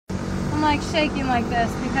I'm like shaking like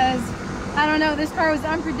this because I don't know, this car was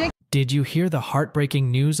unpredictable. Did you hear the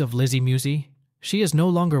heartbreaking news of Lizzy Musi? She is no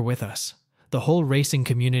longer with us. The whole racing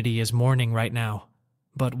community is mourning right now.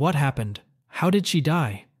 But what happened? How did she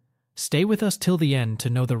die? Stay with us till the end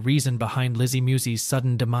to know the reason behind Lizzy Musi's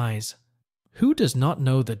sudden demise. Who does not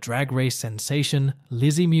know the drag race sensation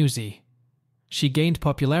Lizzy Musi? She gained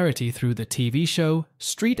popularity through the TV show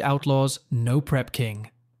Street Outlaws No Prep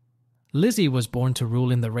King. Lizzy was born to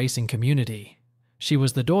rule in the racing community. She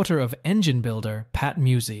was the daughter of engine builder Pat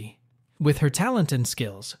Musi. With her talent and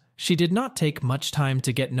skills, she did not take much time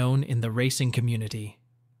to get known in the racing community.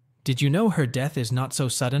 Did you know her death is not so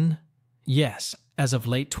sudden? Yes, as of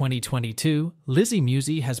late 2022, Lizzy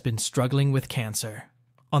Musi has been struggling with cancer.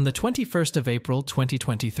 On the 21st of April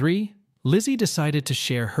 2023, Lizzy decided to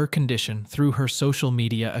share her condition through her social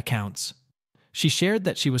media accounts. She shared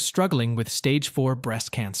that she was struggling with stage 4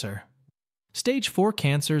 breast cancer. Stage 4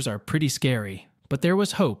 cancers are pretty scary, but there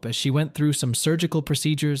was hope as she went through some surgical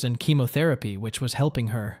procedures and chemotherapy which was helping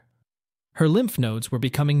her. Her lymph nodes were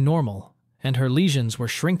becoming normal, and her lesions were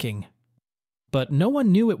shrinking. But no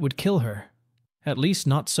one knew it would kill her, at least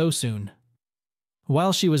not so soon.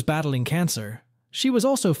 While she was battling cancer, she was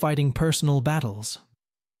also fighting personal battles.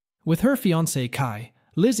 With her fiancé Kye,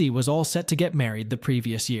 Lizzy was all set to get married the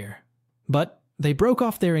previous year. But they broke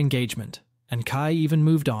off their engagement, and Kye even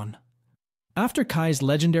moved on. After Kye's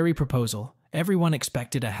legendary proposal, everyone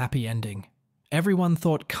expected a happy ending. Everyone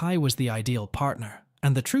thought Kye was the ideal partner,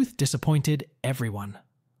 and the truth disappointed everyone.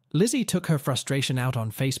 Lizzy took her frustration out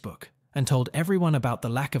on Facebook and told everyone about the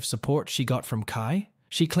lack of support she got from Kye.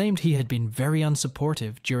 She claimed he had been very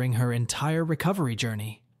unsupportive during her entire recovery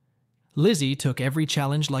journey. Lizzy took every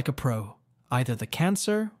challenge like a pro, either the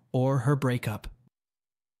cancer or her breakup.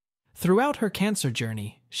 Throughout her cancer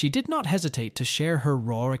journey, she did not hesitate to share her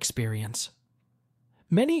raw experience.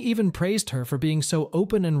 Many even praised her for being so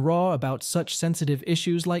open and raw about such sensitive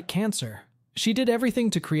issues like cancer. She did everything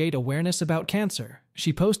to create awareness about cancer.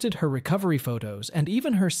 She posted her recovery photos and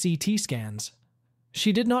even her CT scans.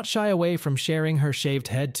 She did not shy away from sharing her shaved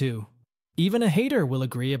head too. Even a hater will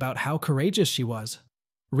agree about how courageous she was.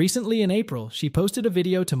 Recently in April, she posted a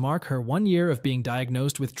video to mark her 1 year of being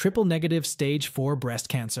diagnosed with triple-negative stage 4 breast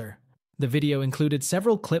cancer. The video included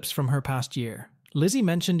several clips from her past year. Lizzy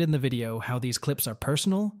mentioned in the video how these clips are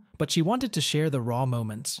personal, but she wanted to share the raw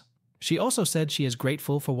moments. She also said she is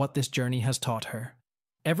grateful for what this journey has taught her.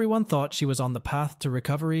 Everyone thought she was on the path to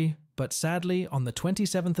recovery, but sadly, on the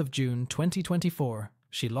 27th of June 2024,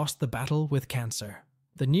 she lost the battle with cancer.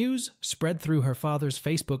 The news spread through her father's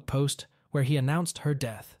Facebook post where he announced her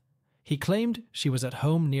death. He claimed she was at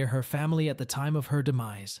home near her family at the time of her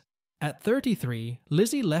demise. At 33,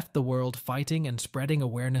 Lizzy left the world fighting and spreading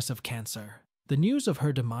awareness of cancer. The news of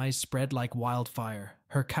her demise spread like wildfire.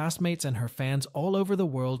 Her castmates and her fans all over the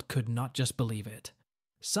world could not just believe it.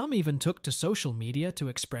 Some even took to social media to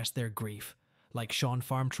express their grief, like Sean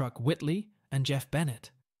Farmtruck Whitley and Jeff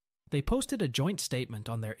Bennett. They posted a joint statement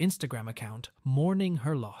on their Instagram account mourning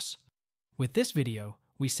her loss. With this video,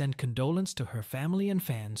 we send condolence to her family and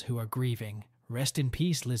fans who are grieving. Rest in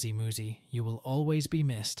peace, Lizzy Musi. You will always be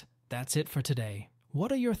missed. That's it for today.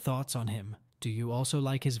 What are your thoughts on him? Do you also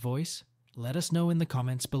like his voice? Let us know in the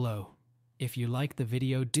comments below. If you liked the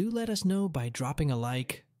video, do let us know by dropping a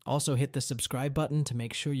like. Also hit the subscribe button to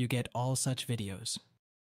make sure you get all such videos.